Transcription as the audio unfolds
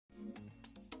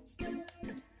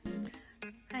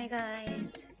Hi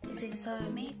guys, this is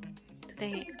SEOULMATE.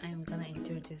 Today I'm gonna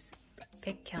introduce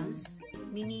BAEKHYUN's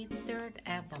mini third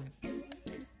album.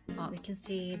 We can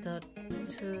see the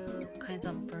two kinds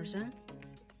of version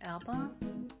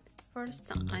album. First,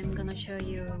 I'm gonna show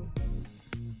you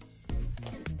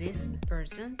this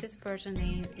version. This version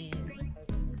name is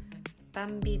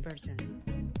Bambi version.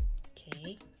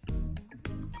 Okay.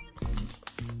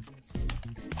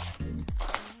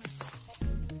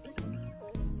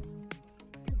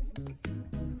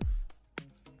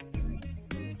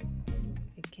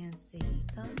 You can see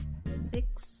the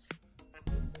 6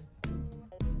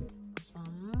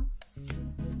 song.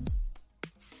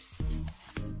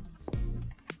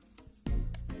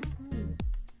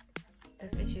 The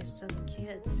fish is so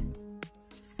cute.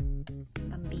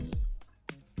 Bambi.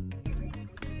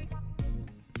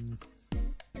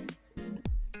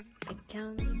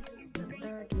 BAEKHYUN, the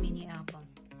third mini album.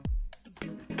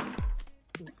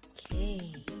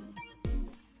 Okay.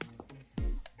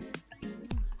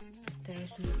 There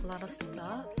is a lot of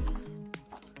stuff.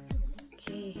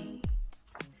 Okay.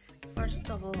 First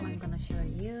of all, I'm gonna show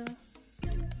you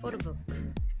photo book.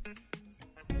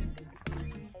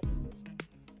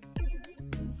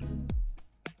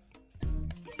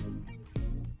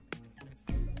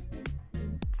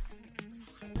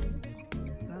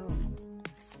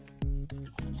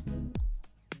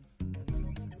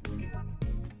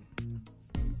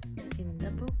 In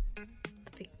the book,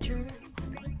 the picture.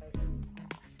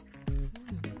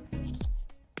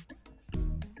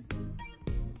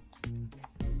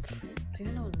 Do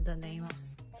you know the name of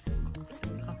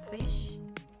a fish?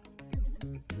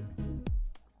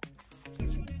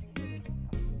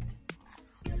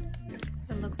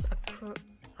 It looks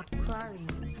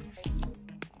aquarium.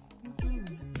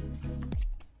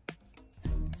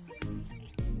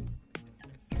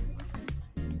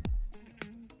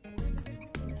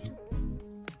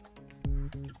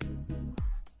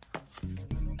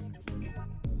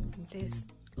 This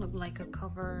look like a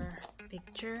cover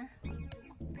picture.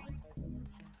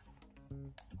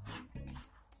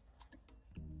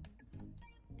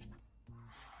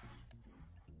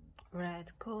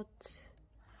 Red coat.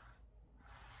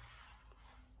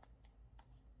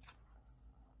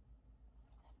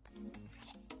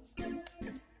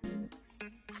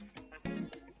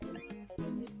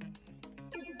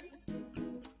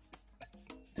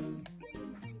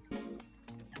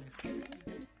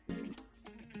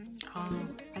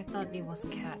 I thought it was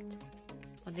cat,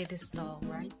 but it is dog,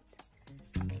 right?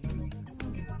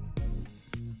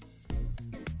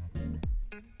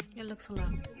 It looks a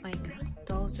lot like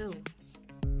doll zoo.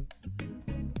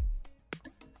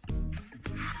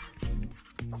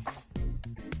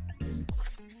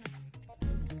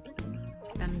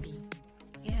 Bambi.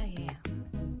 Yeah.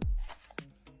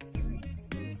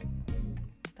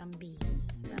 Bambi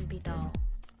doll.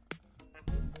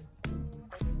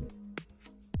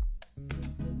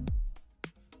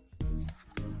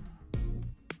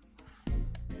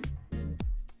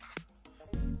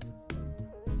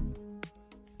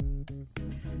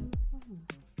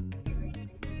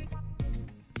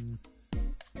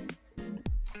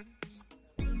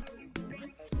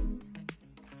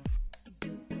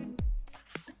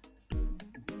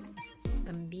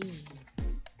 Bambi.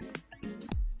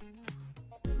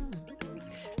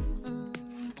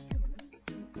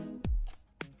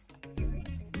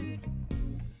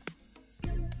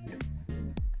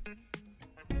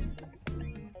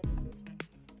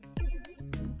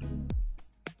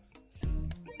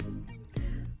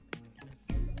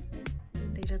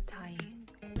 Little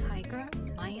tiger,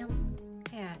 lion.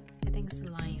 Yeah, I think it's a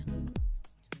lion.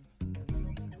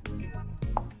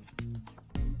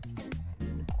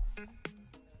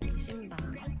 Simba.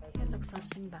 It looks like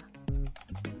Simba.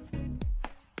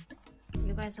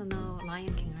 You guys all know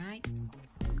Lion King, right?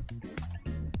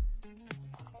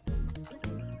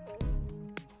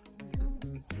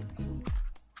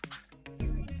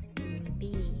 B.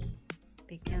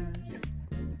 BAEKHYUN's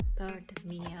third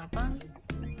mini album.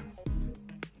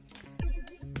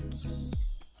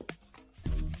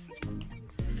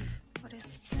 What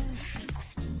is this?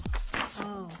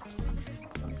 Oh.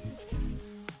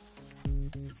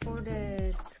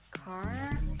 Folded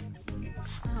car.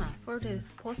 Folded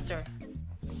poster.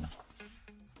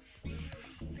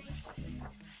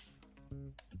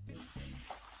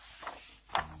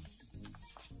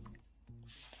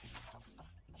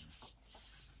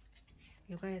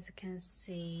 You guys can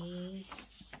see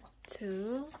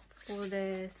two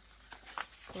folded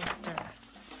poster.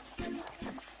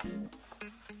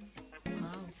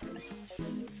 Wow,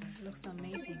 looks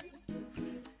amazing.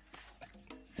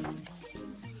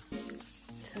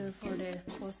 Two folded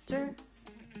poster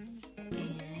and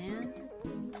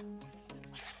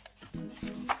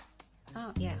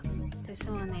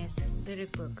little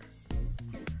book.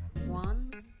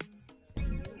 1, 2,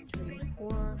 3,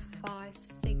 4, 5,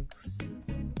 6.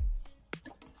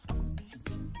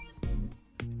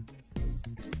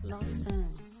 Love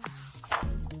songs.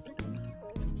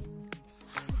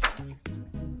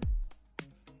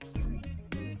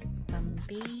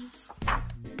 Bambi.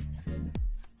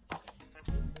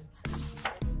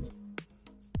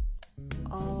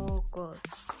 All good.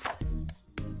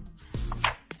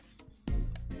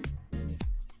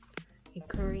 In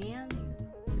Korean,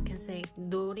 you can say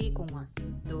놀이공원.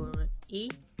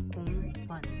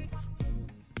 놀이공원.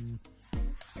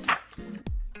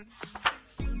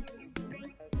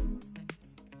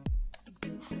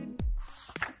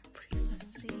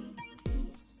 Privacy.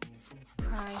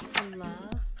 Cry for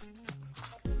love.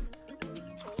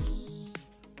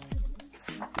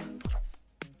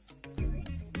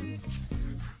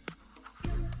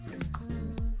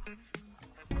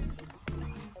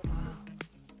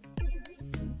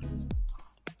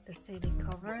 The CD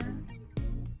cover,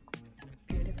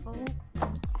 beautiful.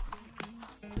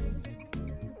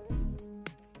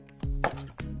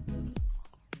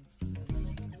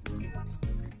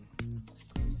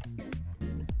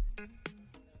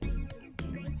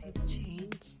 Can you see the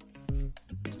change?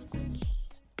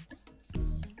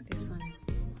 This one is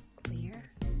clear.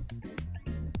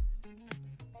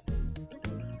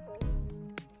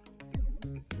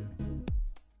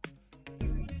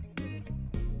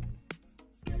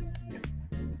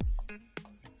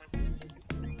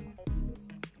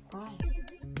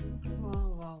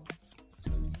 Wow.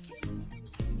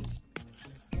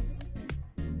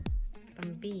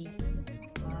 Bambi.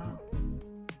 Wow.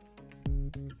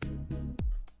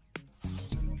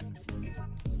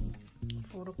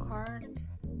 Photo card.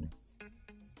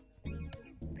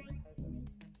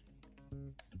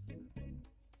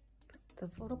 The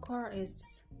photo card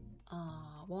is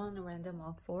one random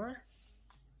of 4.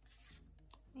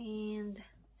 And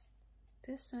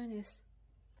this one is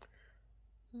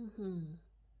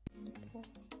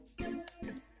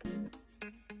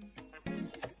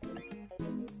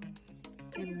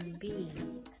Bambi.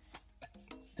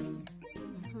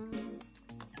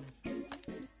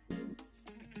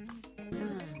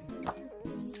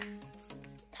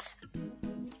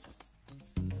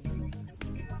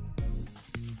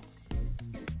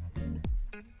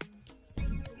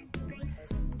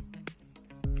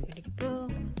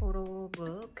 Book, photo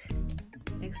book.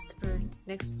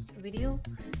 Next video,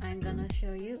 I'm gonna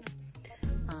show you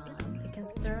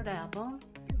BAEKHYUN's third album,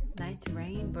 Night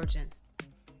Rain version.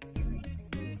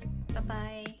 Bye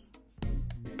bye.